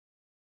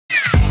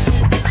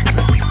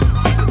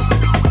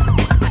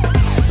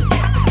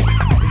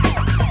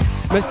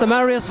Mr.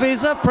 Marius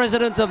Vizer,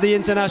 President of the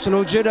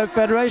International Judo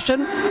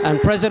Federation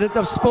and President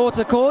of Sport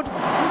Accord.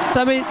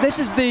 Tell me, this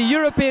is the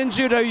European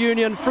Judo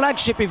Union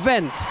flagship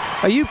event.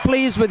 Are you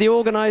pleased with the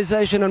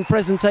organization and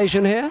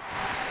presentation here?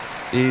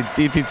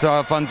 It's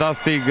a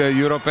fantastic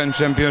European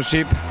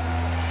Championship.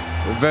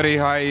 Very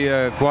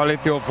high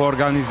quality of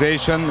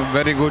organization,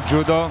 very good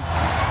judo.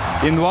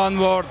 In one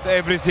word,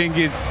 everything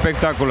is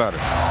spectacular.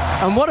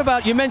 And what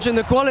about, you mentioned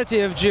the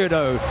quality of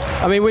judo.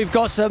 I mean, we've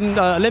got some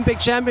Olympic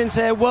champions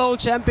here, world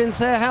champions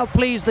here. How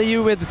pleased are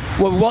you with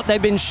what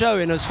they've been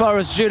showing as far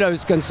as judo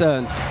is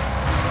concerned?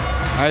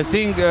 I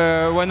think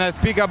when I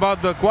speak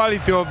about the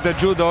quality of the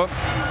judo,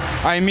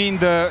 I mean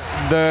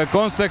the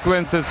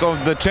consequences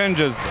of the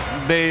changes.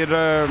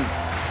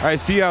 I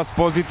see as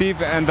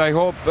positive, and I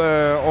hope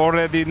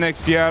already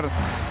next year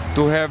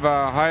to have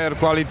a higher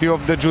quality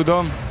of the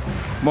judo,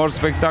 more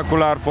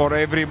spectacular for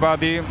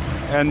everybody,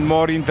 and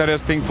more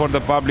interesting for the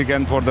public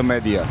and for the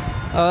media.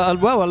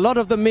 Well, a lot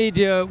of the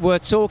media were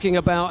talking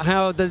about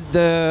how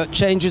the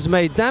changes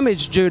may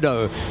damage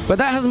judo, but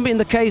that hasn't been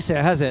the case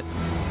here, has it?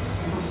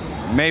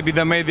 Maybe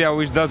the media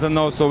which doesn't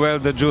know so well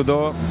the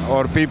judo,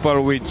 or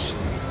people which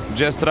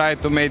just try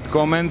to make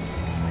comments,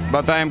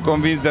 but I am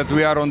convinced that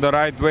we are on the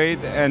right way,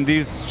 and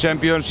this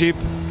championship,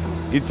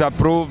 it's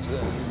approved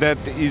that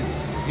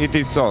it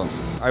is so.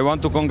 I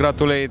want to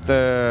congratulate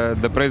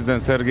the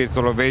President Sergei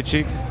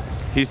Soloveichik,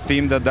 his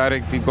team, the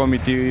Directing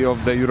Committee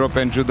of the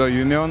European Judo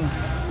Union,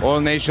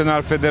 all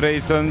national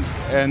federations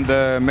and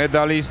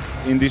medalists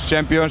in this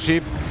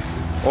championship,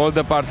 all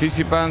the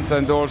participants,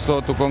 and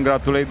also to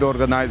congratulate the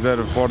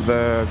organizer for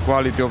the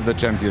quality of the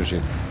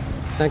championship.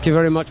 Thank you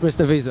very much,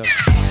 Mr. Vizer.